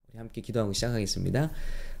함께 기도하고 시작하겠습니다.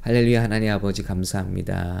 할렐루야. 하나님 아버지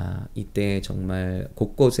감사합니다. 이때 정말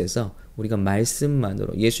곳곳에서 우리가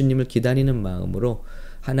말씀만으로 예수님을 기다리는 마음으로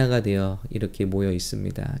하나가 되어 이렇게 모여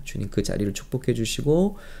있습니다. 주님 그 자리를 축복해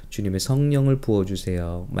주시고 주님의 성령을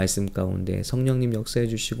부어주세요. 말씀 가운데 성령님 역사해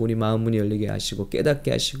주시고 우리 마음 문이 열리게 하시고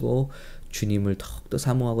깨닫게 하시고 주님을 더욱더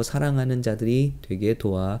사모하고 사랑하는 자들이 되게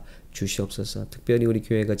도와 주시옵소서. 특별히 우리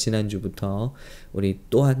교회가 지난주부터 우리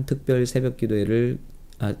또한 특별 새벽 기도회를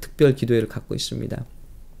특별 기도회를 갖고 있습니다.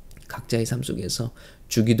 각자의 삶 속에서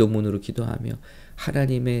주기도문으로 기도하며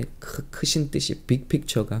하나님의 크신 뜻이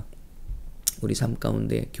빅픽처가 우리 삶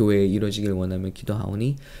가운데 교회에 이루어지길 원하며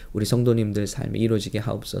기도하오니 우리 성도님들 삶에 이루어지게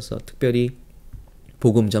하옵소서. 특별히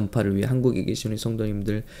복음 전파를 위해 한국에 계신 우리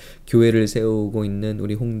성도님들, 교회를 세우고 있는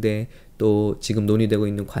우리 홍대, 또 지금 논의되고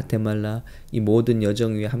있는 과테말라, 이 모든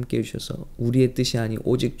여정 위에 함께 해주셔서 우리의 뜻이 아닌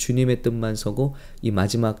오직 주님의 뜻만 서고 이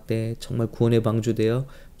마지막 때 정말 구원의 방주되어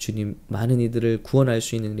주님 많은 이들을 구원할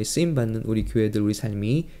수 있는 쓰임받는 우리 교회들, 우리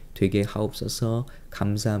삶이 되게 하옵소서.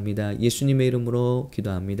 감사합니다. 예수님의 이름으로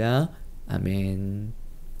기도합니다. 아멘.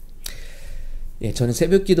 예, 저는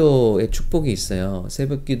새벽 기도에 축복이 있어요.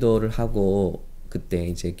 새벽 기도를 하고 그때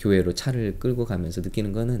이제 교회로 차를 끌고 가면서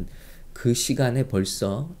느끼는 거는 그 시간에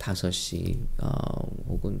벌써 5시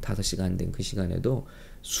혹은 5시가 안 된 그 시간에도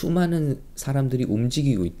수많은 사람들이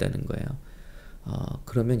움직이고 있다는 거예요.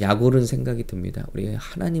 그러면 약오른 생각이 듭니다. 우리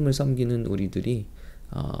하나님을 섬기는 우리들이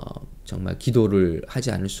정말 기도를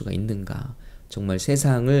하지 않을 수가 있는가. 정말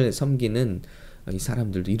세상을 섬기는 이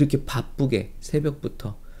사람들도 이렇게 바쁘게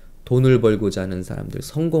새벽부터 돈을 벌고자 하는 사람들,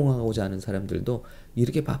 성공하고자 하는 사람들도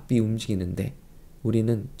이렇게 바삐 움직이는데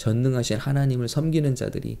우리는 전능하신 하나님을 섬기는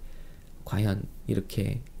자들이 과연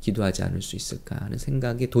이렇게 기도하지 않을 수 있을까 하는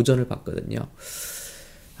생각에 도전을 받거든요.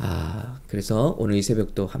 그래서 오늘 이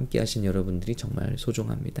새벽도 함께 하신 여러분들이 정말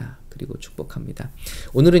소중합니다. 그리고 축복합니다.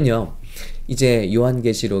 오늘은요, 이제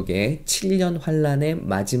요한계시록의 7년 환란의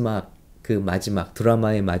마지막, 그 마지막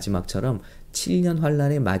드라마의 마지막처럼 7년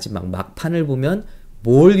환란의 마지막 막판을 보면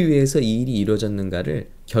뭘 위해서 이 일이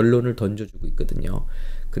이루어졌는가를 결론을 던져주고 있거든요.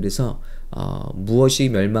 그래서 무엇이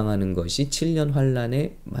멸망하는 것이 7년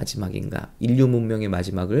환란의 마지막인가, 인류 문명의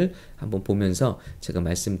마지막을 한번 보면서 제가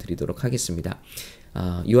말씀드리도록 하겠습니다.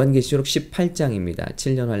 요한계시록 18장입니다.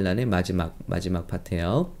 7년 환란의 마지막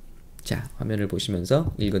파트예요. 자, 화면을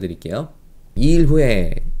보시면서 읽어드릴게요. 이 일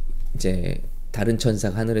후에 이제 다른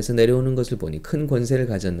천사가 하늘에서 내려오는 것을 보니 큰 권세를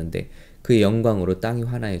가졌는데 그의 영광으로 땅이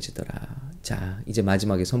환하여지더라. 자, 이제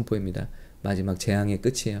마지막의 선포입니다. 마지막 재앙의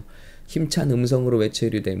끝이에요. 힘찬 음성으로 외쳐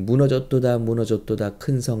이르되 무너졌도다 무너졌도다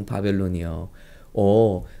큰 성 바벨론이여.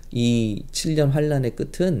 이 7년 환란의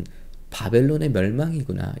끝은 바벨론의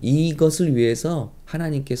멸망이구나. 이것을 위해서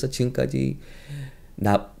하나님께서 지금까지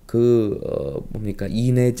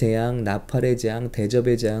인의 재앙, 나팔의 재앙,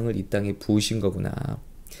 대접의 재앙을 이 땅에 부으신 거구나.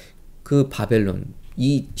 그 바벨론,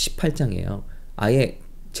 이 18장이에요. 아예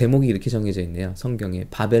제목이 이렇게 정해져 있네요. 성경에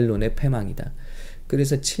바벨론의 패망이다.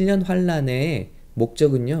 그래서 7년 환란의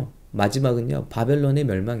목적은요, 마지막은요, 바벨론의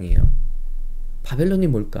멸망이에요. 바벨론이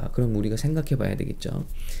뭘까? 그럼 우리가 생각해 봐야 되겠죠.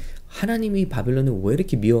 하나님이 바벨론을 왜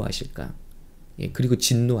이렇게 미워하실까? 예, 그리고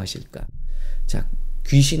진노하실까? 자,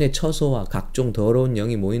 귀신의 처소와 각종 더러운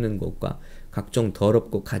영이 모이는 곳과 각종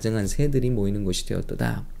더럽고 가증한 새들이 모이는 곳이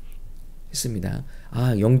되었도다 했습니다.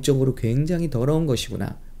 영적으로 굉장히 더러운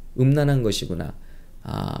것이구나, 음란한 것이구나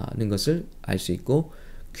하는 것을 알 수 있고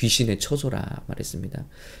귀신의 처소라 말했습니다.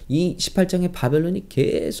 이 18장의 바벨론이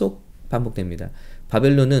계속 반복됩니다.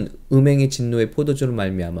 바벨론은 음행의 진노의 포도주로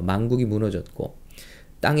말미암아 만국이 무너졌고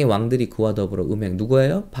땅의 왕들이 그와 더불어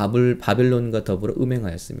누구예요? 바벨론과 더불어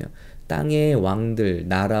음행하였으며 땅의 왕들,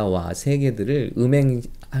 나라와 세계들을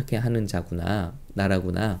음행하게 하는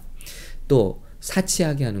나라구나. 또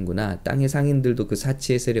사치하게 하는구나. 땅의 상인들도 그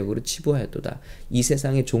사치의 세력으로 치부하였도다. 이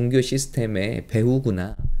세상의 종교 시스템의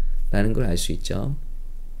배후구나 라는 걸 알 수 있죠.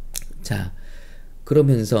 자,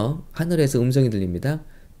 그러면서 하늘에서 음성이 들립니다.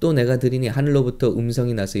 또 내가 들으니 하늘로부터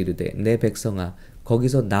음성이 나서 이르되 내 백성아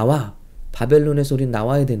거기서 나와. 바벨론의 소리는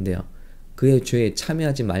나와야 된대요. 그의 죄에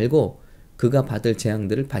참여하지 말고 그가 받을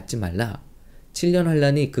재앙들을 받지 말라. 7년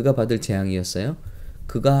환란이 그가 받을 재앙이었어요.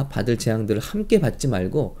 그가 받을 재앙들을 함께 받지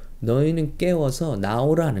말고 너희는 깨워서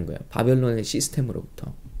나오라는 거예요. 바벨론의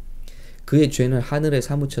시스템으로부터. 그의 죄는 하늘에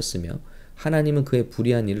사무쳤으며 하나님은 그의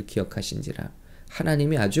불의한 일을 기억하신지라.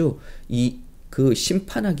 하나님이 아주 그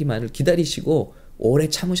심판하기만을 기다리시고 오래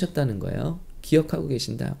참으셨다는 거예요. 기억하고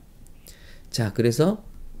계신다. 자, 그래서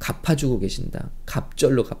갚아주고 계신다.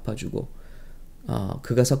 갑절로 갚아주고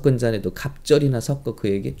그가 섞은 잔에도 갑절이나 섞어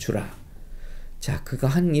그에게 주라. 자, 그가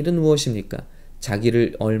한 일은 무엇입니까?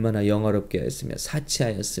 자기를 얼마나 영화롭게 하였으며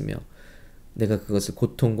사치하였으며 내가 그것을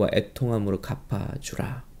고통과 애통함으로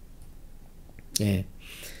갚아주라. 예.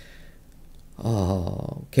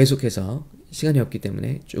 계속해서 시간이 없기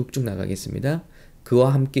때문에 쭉쭉 나가겠습니다.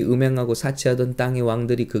 그와 함께 음행하고 사치하던 땅의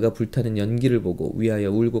왕들이 그가 불타는 연기를 보고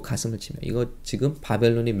위하여 울고 가슴을 치며, 이거 지금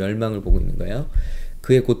바벨론의 멸망을 보고 있는 거예요.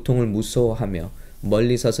 그의 고통을 무서워하며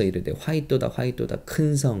멀리 서서 이르되 화이또다 화이또다,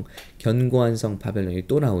 큰 성 견고한 성 바벨론이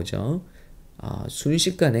또 나오죠.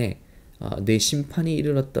 순식간에 내 심판이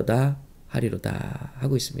이르렀도다 하리로다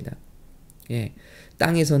하고 있습니다. 예,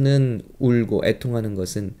 땅에서는 울고 애통하는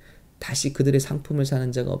것은 다시 그들의 상품을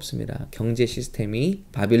사는 자가 없습니다. 경제 시스템이,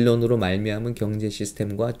 바빌론으로 말미암은 경제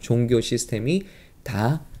시스템과 종교 시스템이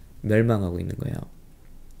다 멸망하고 있는 거예요.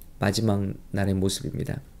 마지막 날의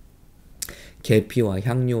모습입니다. 계피와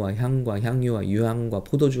향료와 향과 향유와 유향과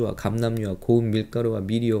포도주와 감람유와 고운 밀가루와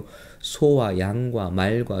미리오, 소와 양과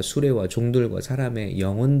말과 수레와 종들과 사람의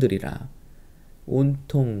영혼들이라.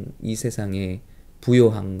 온통 이 세상에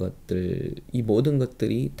부요한 것들, 이 모든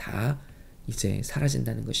것들이 다 이제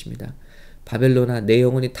사라진다는 것입니다. 바벨론아, 내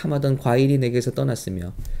영혼이 탐하던 과일이 내게서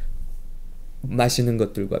떠났으며 마시는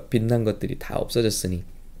것들과 빛난 것들이 다 없어졌으니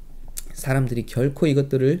사람들이 결코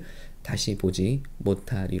이것들을 다시 보지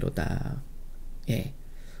못하리로다. 예,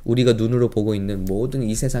 우리가 눈으로 보고 있는 모든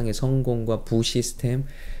이 세상의 성공과 부 시스템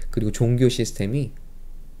그리고 종교 시스템이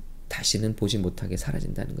다시는 보지 못하게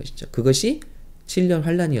사라진다는 것이죠. 그것이 7년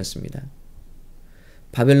환란이었습니다.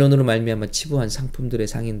 바벨론으로 말미암아 치부한 상품들의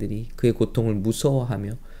상인들이 그의 고통을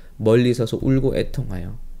무서워하며 멀리 서서 울고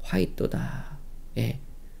애통하여 화이또다. 예,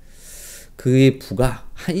 그의 부가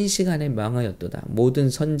한 시간에 망하였도다. 모든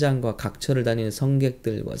선장과 각처를 다니는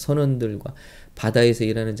성객들과 선원들과 바다에서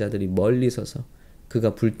일하는 자들이 멀리 서서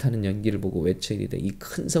그가 불타는 연기를 보고 외쳐 이르되 이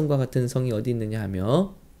큰 성과 같은 성이 어디 있느냐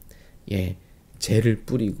하며, 예, 재를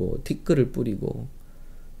뿌리고 티끌을 뿌리고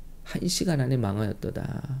한 시간 안에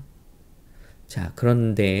망하였도다. 자,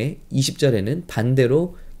 그런데 20절에는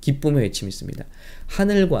반대로 기쁨의 외침이 있습니다.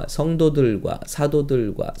 하늘과 성도들과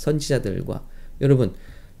사도들과 선지자들과, 여러분,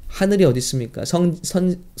 하늘이 어디 있습니까?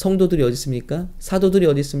 성도들이 어디 있습니까? 사도들이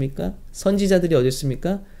어디 있습니까? 선지자들이 어디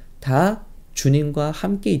있습니까? 다 주님과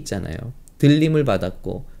함께 있잖아요. 들림을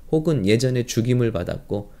받았고 혹은 예전에 죽임을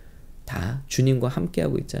받았고 다 주님과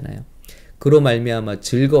함께하고 있잖아요. 그로 말미암아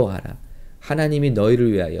즐거워하라. 하나님이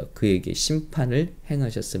너희를 위하여 그에게 심판을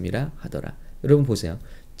행하셨음이라 하더라. 여러분 보세요.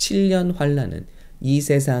 7년 환란은 이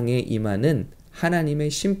세상에 임하는 하나님의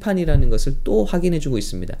심판이라는 것을 또 확인해주고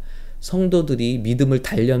있습니다. 성도들이 믿음을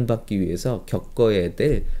단련받기 위해서 겪어야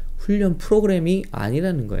될 훈련 프로그램이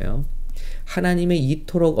아니라는 거예요. 하나님의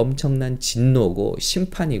이토록 엄청난 진노고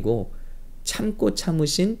심판이고 참고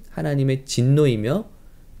참으신 하나님의 진노이며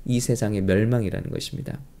이 세상의 멸망이라는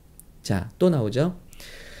것입니다. 자, 또 나오죠.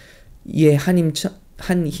 이에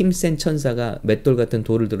한 힘센 천사가 맷돌 같은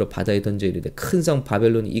돌을 들어 바다에 던져 이르되 큰 성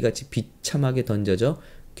바벨론이 이같이 비참하게 던져져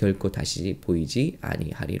결코 다시 보이지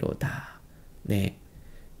아니하리로다. 네,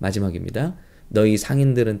 마지막입니다. 너희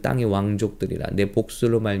상인들은 땅의 왕족들이라. 내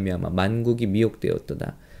복수로 말미암아 만국이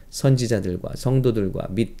미혹되었도다. 선지자들과 성도들과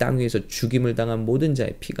및 땅 위에서 죽임을 당한 모든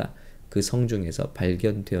자의 피가 그 성중에서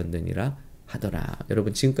발견되었느니라 하더라.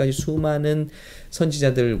 여러분, 지금까지 수많은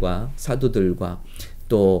선지자들과 사도들과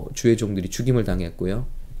또 주의 종들이 죽임을 당했고요.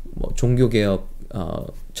 종교개혁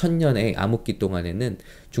 1000년의 암흑기 동안에는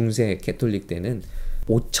중세 캐톨릭 때는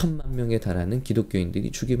 5천만 명에 달하는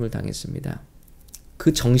기독교인들이 죽임을 당했습니다.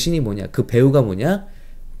 그 정신이 뭐냐? 그 배후가 뭐냐?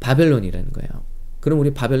 바벨론이라는 거예요. 그럼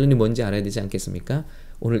우리 바벨론이 뭔지 알아야 되지 않겠습니까?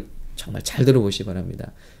 오늘 정말 잘 들어보시기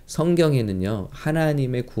바랍니다. 성경에는요,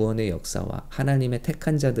 하나님의 구원의 역사와 하나님의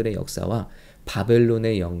택한 자들의 역사와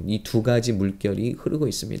바벨론의 영, 이 두 가지 물결이 흐르고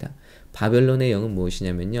있습니다. 바벨론의 영은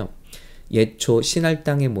무엇이냐면요, 예초 신할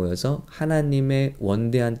땅에 모여서 하나님의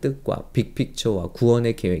원대한 뜻과 빅픽처와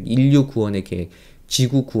구원의 계획, 인류 구원의 계획,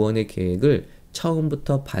 지구 구원의 계획을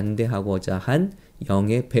처음부터 반대하고자 한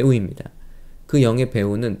영의 배후입니다. 그 영의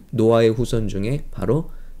배후는 노아의 후손 중에 바로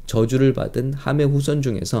저주를 받은 함의 후손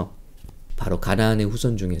중에서 바로 가나안의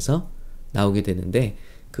후손 중에서 나오게 되는데,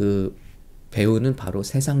 그 배후는 바로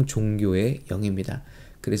세상 종교의 영입니다.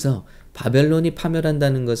 그래서 바벨론이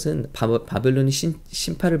파멸한다는 것은 바벨론이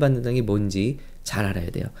심판을 받는다는 게 뭔지 잘 알아야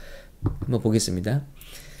돼요. 한번 보겠습니다.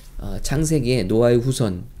 창세기에 노아의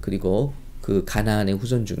후손 그리고 그 가나안의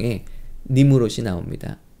후손 중에 니므롯이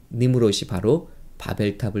나옵니다. 니므롯이 바로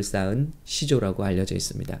바벨탑을 쌓은 시조라고 알려져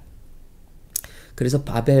있습니다. 그래서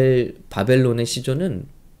바벨론의 시조는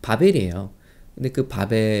바벨이에요. 근데 그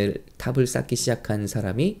바벨탑을 쌓기 시작한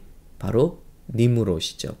사람이 바로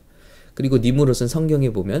니므롯이죠. 그리고 니므롯은 성경에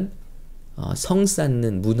보면 성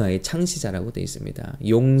쌓는 문화의 창시자라고 되어 있습니다.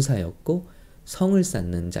 용사였고 성을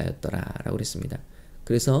쌓는 자였더라라고 그랬습니다.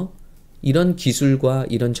 그래서 이런 기술과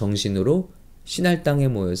이런 정신으로 신할 땅에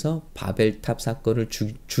모여서 바벨탑 사건을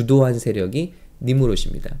주도한 세력이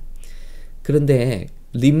니무롯입니다. 그런데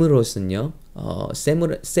니무롯은요,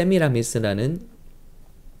 세미라미스라는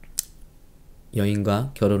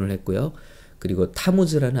여인과 결혼을 했고요. 그리고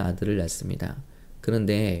타무즈라는 아들을 낳습니다.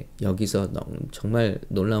 그런데 여기서 정말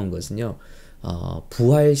놀라운 것은요,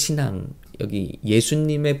 부활신앙, 여기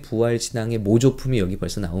예수님의 부활신앙의 모조품이 여기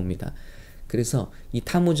벌써 나옵니다. 그래서 이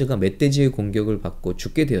타무즈가 멧돼지의 공격을 받고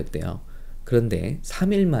죽게 되었대요. 그런데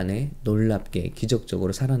 3일 만에 놀랍게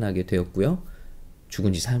기적적으로 살아나게 되었고요.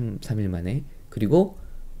 죽은 지 3일 만에. 그리고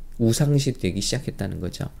우상시 되기 시작했다는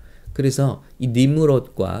거죠. 그래서 이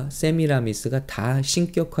니므롯과 세미라미스가 다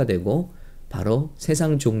신격화되고 바로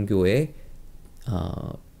세상 종교의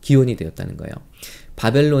기원이 되었다는 거예요.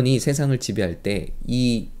 바벨론이 세상을 지배할 때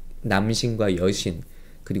이 남신과 여신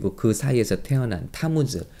그리고 그 사이에서 태어난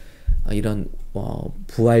타무즈 이런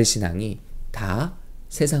부활신앙이 다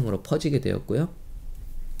세상으로 퍼지게 되었고요.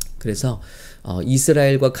 그래서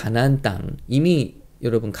이스라엘과 가나안 땅, 이미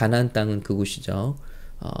여러분 가나안 땅은 그곳이죠.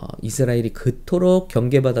 이스라엘이 그토록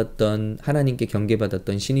경계받았던, 하나님께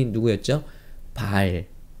경계받았던 신이 누구였죠?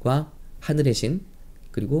 바알과 하늘의 신,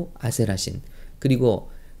 그리고 아세라 신.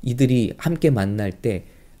 그리고 이들이 함께 만날 때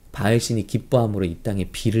바알 신이 기뻐함으로 이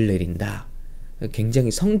땅에 비를 내린다.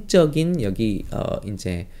 굉장히 성적인 여기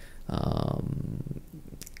이제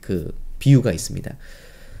그 비유가 있습니다.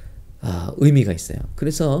 의미가 있어요.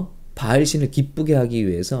 그래서 바알 신을 기쁘게 하기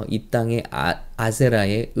위해서 이 땅에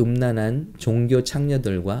아세라의 음란한 종교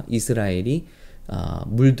창녀들과 이스라엘이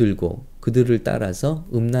물들고 그들을 따라서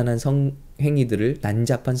음란한 성행위들을,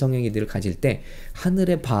 난잡한 성행위들을 가질 때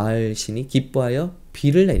하늘의 바알 신이 기뻐하여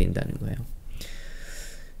비를 내린다는 거예요.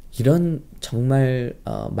 이런 정말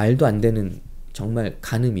말도 안 되는 정말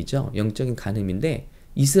간음이죠. 영적인 간음인데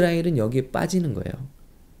이스라엘은 여기에 빠지는 거예요.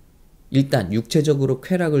 일단 육체적으로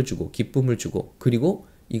쾌락을 주고 기쁨을 주고, 그리고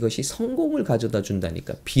이것이 성공을 가져다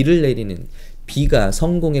준다니까. 비를 내리는, 비가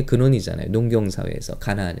성공의 근원이잖아요. 농경사회에서,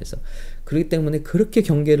 가나안에서. 그렇기 때문에 그렇게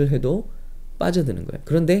경계를 해도 빠져드는 거예요.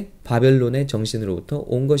 그런데 바벨론의 정신으로부터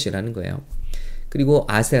온 것이라는 거예요. 그리고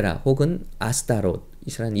아세라 혹은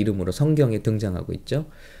아스타롯이라는 이름으로 성경에 등장하고 있죠.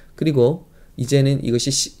 그리고 이제는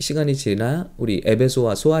이것이 시간이 지나 우리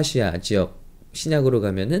에베소와 소아시아 지역 신약으로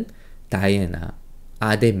가면은 다이애나,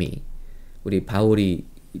 아데미, 우리 바울이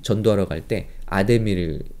전도하러 갈 때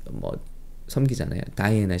아데미를 섬기잖아요.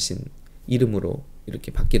 다이애나 신 이름으로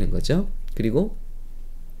이렇게 바뀌는 거죠. 그리고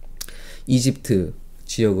이집트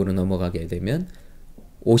지역으로 넘어가게 되면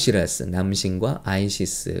오시라스 남신과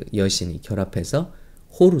아이시스 여신이 결합해서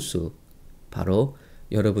호루스, 바로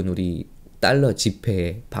여러분 우리 달러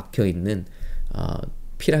지폐에 박혀 있는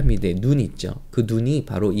피라미드의 눈 있죠. 그 눈이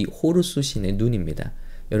바로 이 호루스 신의 눈입니다.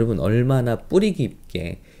 여러분 얼마나 뿌리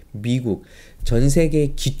깊게 미국 전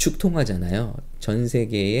세계의 기축 통화잖아요. 전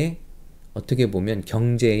세계의 어떻게 보면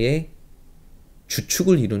경제의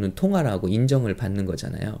주축을 이루는 통화라고 인정을 받는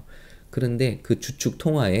거잖아요. 그런데 그 주축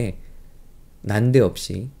통화에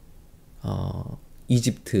난데없이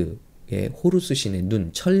이집트의 호루스 신의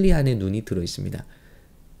눈, 천리안의 눈이 들어 있습니다.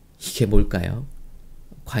 이게 뭘까요?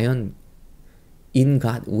 과연 In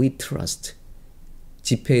God we trust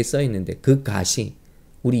지폐에 써 있는데 그 God이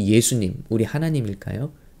우리 예수님, 우리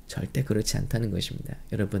하나님일까요? 절대 그렇지 않다는 것입니다.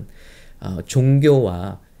 여러분,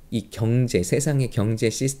 종교와 이 경제, 세상의 경제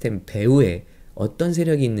시스템 배후에 어떤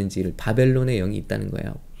세력이 있는지를 바벨론의 영이 있다는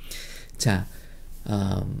거예요. 자,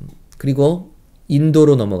 그리고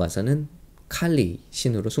인도로 넘어가서는 칼리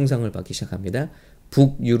신으로 숭상을 받기 시작합니다.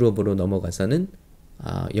 북유럽으로 넘어가서는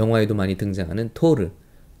영화에도 많이 등장하는 토르,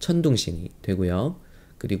 천둥신이 되고요.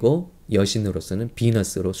 그리고 여신으로서는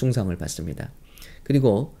비너스로 숭상을 받습니다.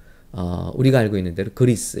 그리고 우리가 알고 있는 대로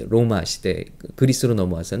그리스, 로마 시대, 그리스로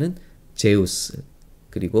넘어와서는 제우스,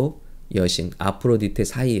 그리고 여신 아프로디테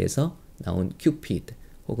사이에서 나온 큐피드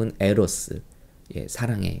혹은 에로스,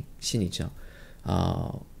 사랑의 신이죠.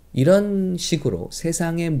 이런 식으로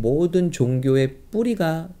세상의 모든 종교의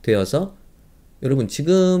뿌리가 되어서, 여러분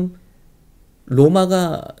지금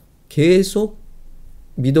로마가 계속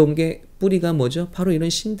믿어온 게 뿌리가 뭐죠? 바로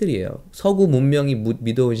이런 신들이에요. 서구 문명이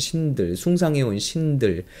믿어온 신들, 숭상해온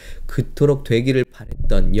신들, 그토록 되기를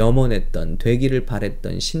바랬던, 염원했던, 되기를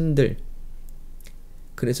바랬던 신들.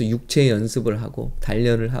 그래서 육체 연습을 하고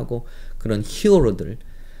단련을 하고 그런 히어로들,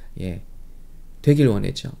 되길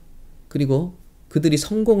원했죠. 그리고 그들이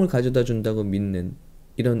성공을 가져다 준다고 믿는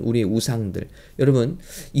이런 우리의 우상들. 여러분,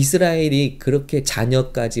 이스라엘이 그렇게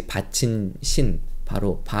자녀까지 바친 신,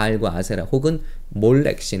 바로 바알과 아세라 혹은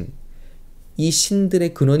몰렉 신, 이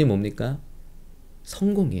신들의 근원이 뭡니까?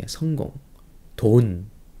 성공이에요. 성공. 돈.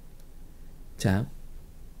 자,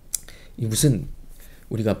 무슨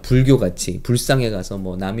우리가 불교같이 불상에 가서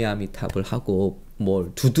뭐 나미아미탑을 하고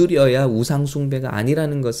뭘 두드려야 우상 숭배가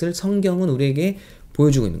아니라는 것을 성경은 우리에게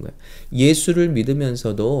보여주고 있는 거예요. 예수를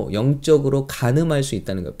믿으면서도 영적으로 간음할 수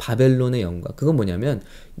있다는 거예요. 바벨론의 영과. 그건 뭐냐면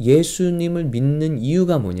예수님을 믿는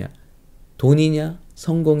이유가 뭐냐? 돈이냐?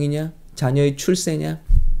 성공이냐? 자녀의 출세냐?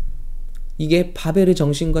 이게 바벨의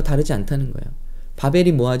정신과 다르지 않다는 거예요.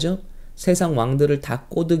 바벨이 뭐하죠? 세상 왕들을 다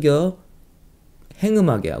꼬드겨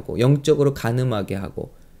행음하게 하고 영적으로 간음하게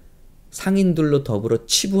하고 상인들로 더불어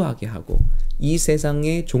치부하게 하고 이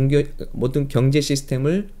세상의 종교 모든 경제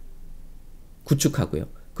시스템을 구축하고요.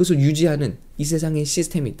 그것을 유지하는 이 세상의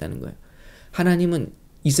시스템이 있다는 거예요. 하나님은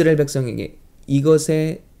이스라엘 백성에게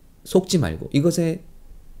이것에 속지 말고 이것에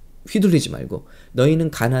휘둘리지 말고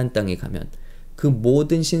너희는 가나안 땅에 가면 그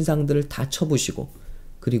모든 신상들을 다 쳐부시고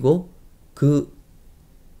그리고 그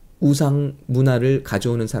우상 문화를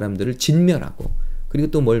가져오는 사람들을 진멸하고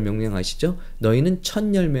그리고 또 뭘 명령하시죠? 너희는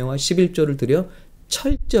첫 열매와 11조를 들여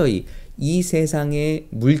철저히 이 세상의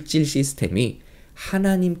물질 시스템이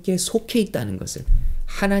하나님께 속해 있다는 것을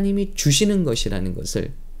하나님이 주시는 것이라는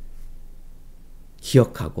것을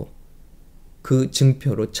기억하고 그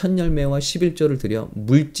증표로 첫 열매와 11조를 들여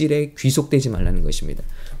물질에 귀속되지 말라는 것입니다.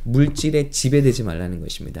 물질에 지배되지 말라는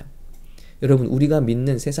것입니다. 여러분 우리가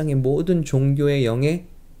믿는 세상의 모든 종교의 영에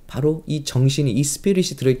바로 이 정신이 이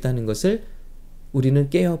스피릿이 들어있다는 것을 우리는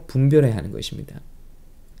깨어 분별해야 하는 것입니다.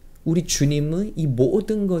 우리 주님의 이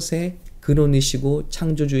모든 것의 근원이시고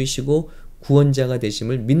창조주이시고 구원자가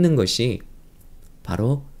되심을 믿는 것이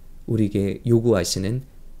바로 우리에게 요구하시는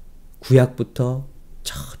구약부터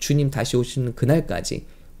저 주님 다시 오시는 그날까지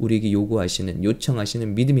우리에게 요구하시는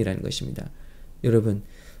요청하시는 믿음이라는 것입니다. 여러분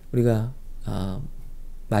우리가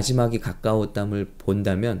마지막이 가까웠담을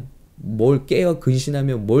본다면 뭘 깨어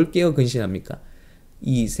근신하며 뭘 깨어 근신합니까?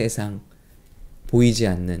 이 세상 보이지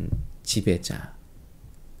않는 지배자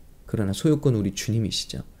그러나 소유권 우리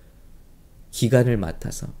주님이시죠. 기간을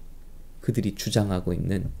맡아서 그들이 주장하고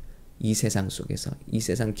있는 이 세상 속에서 이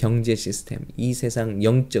세상 경제 시스템 이 세상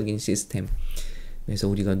영적인 시스템에서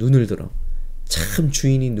우리가 눈을 들어 참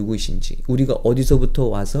주인이 누구이신지 우리가 어디서부터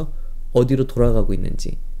와서 어디로 돌아가고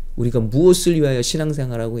있는지 우리가 무엇을 위하여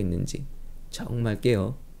신앙생활하고 있는지 정말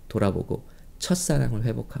깨어 돌아보고 첫사랑을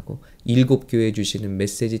회복하고 일곱 교회에 주시는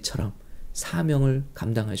메시지처럼 사명을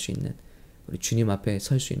감당할 수 있는 우리 주님 앞에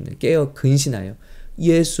설 수 있는 깨어 근신하여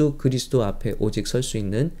예수 그리스도 앞에 오직 설 수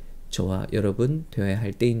있는 저와 여러분 되어야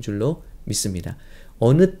할 때인 줄로 믿습니다.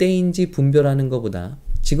 어느 때인지 분별하는 것보다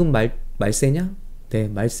지금 말세냐? 네,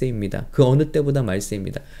 말세입니다. 그 어느 때보다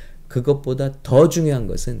말세입니다. 그것보다 더 중요한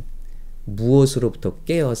것은 무엇으로부터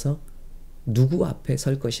깨어서 누구 앞에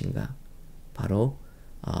설 것인가? 바로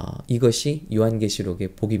이것이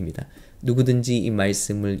요한계시록의 복입니다. 누구든지 이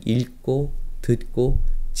말씀을 읽고 듣고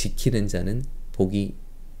지키는 자는 복이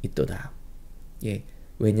있도다. 예,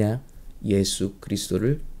 왜냐? 예수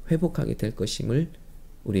그리스도를 회복하게 될 것임을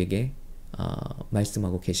우리에게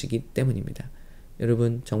말씀하고 계시기 때문입니다.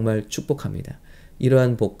 여러분 정말 축복합니다.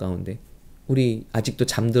 이러한 복 가운데 우리 아직도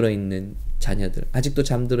잠들어 있는 자녀들, 아직도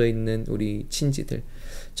잠들어 있는 우리 친지들,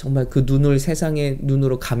 정말 그 눈을 세상의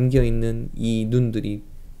눈으로 감겨 있는 이 눈들이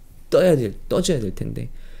떠져야 될 텐데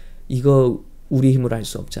이거 우리 힘으로 할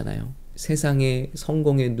수 없잖아요. 세상의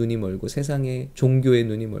성공의 눈이 멀고 세상의 종교의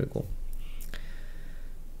눈이 멀고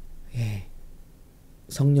예,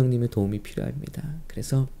 성령님의 도움이 필요합니다.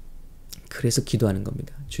 그래서 기도하는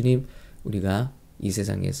겁니다. 주님, 우리가 이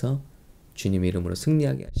세상에서 주님의 이름으로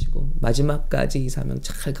승리하게 하시고 마지막까지 이 사명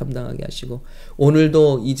잘 감당하게 하시고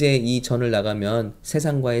오늘도 이제 이 전을 나가면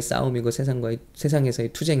세상과의 싸움이고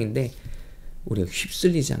세상에서의 투쟁인데 우리가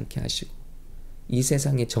휩쓸리지 않게 하시고 이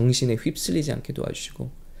세상의 정신에 휩쓸리지 않게 도와주시고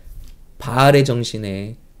바알의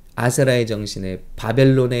정신에 아세라의 정신에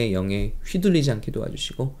바벨론의 영에 휘둘리지 않게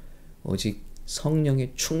도와주시고 오직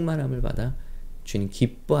성령의 충만함을 받아 주님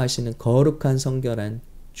기뻐하시는 거룩한 성결한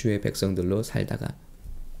주의 백성들로 살다가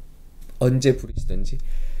언제 부르시든지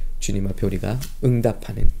주님 앞에 우리가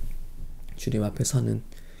응답하는 주님 앞에 서는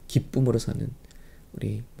기쁨으로 서는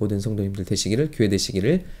우리 모든 성도님들 되시기를 교회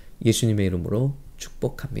되시기를 예수님의 이름으로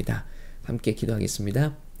축복합니다. 함께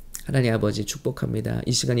기도하겠습니다. 하나님 아버지 축복합니다.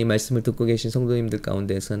 이 시간 이 말씀을 듣고 계신 성도님들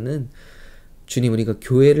가운데에서는 주님 우리가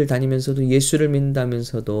교회를 다니면서도 예수를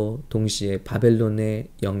믿는다면서도 동시에 바벨론의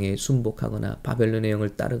영에 순복하거나 바벨론의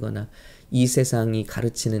영을 따르거나 이 세상이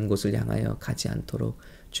가르치는 곳을 향하여 가지 않도록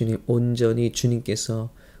주님 온전히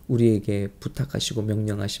주님께서 우리에게 부탁하시고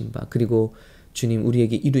명령하신 바 그리고 주님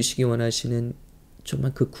우리에게 이루시기 원하시는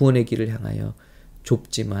정말 그 구원의 길을 향하여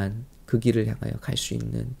좁지만 그 길을 향하여 갈 수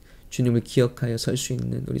있는 주님을 기억하여 설 수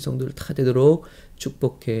있는 우리 성도들 다 되도록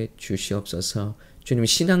축복해 주시옵소서. 주님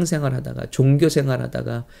신앙생활 하다가 종교생활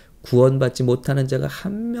하다가 구원받지 못하는 자가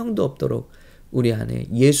한 명도 없도록 우리 안에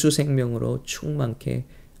예수 생명으로 충만케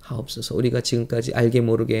하옵소서. 우리가 지금까지 알게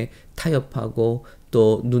모르게 타협하고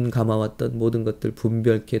또 눈 감아왔던 모든 것들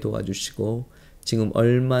분별케 도와주시고 지금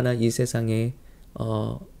얼마나 이 세상에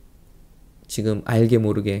지금 알게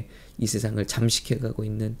모르게 이 세상을 잠식해가고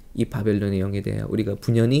있는 이 바벨론의 영에 대해 우리가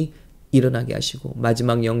분연히 일어나게 하시고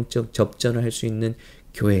마지막 영적 접전을 할 수 있는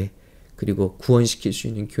교회 그리고 구원시킬 수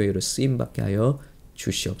있는 교회로 쓰임받게 하여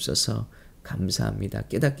주시옵소서. 감사합니다.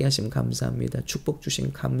 깨닫게 하심 감사합니다. 축복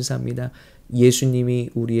주심 감사합니다. 예수님이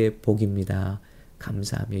우리의 복입니다.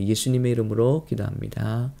 감사하며 예수님의 이름으로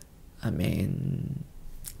기도합니다. 아멘.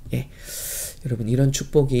 예, 여러분 이런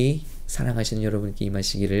축복이 사랑하시는 여러분께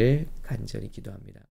임하시기를 간절히 기도합니다.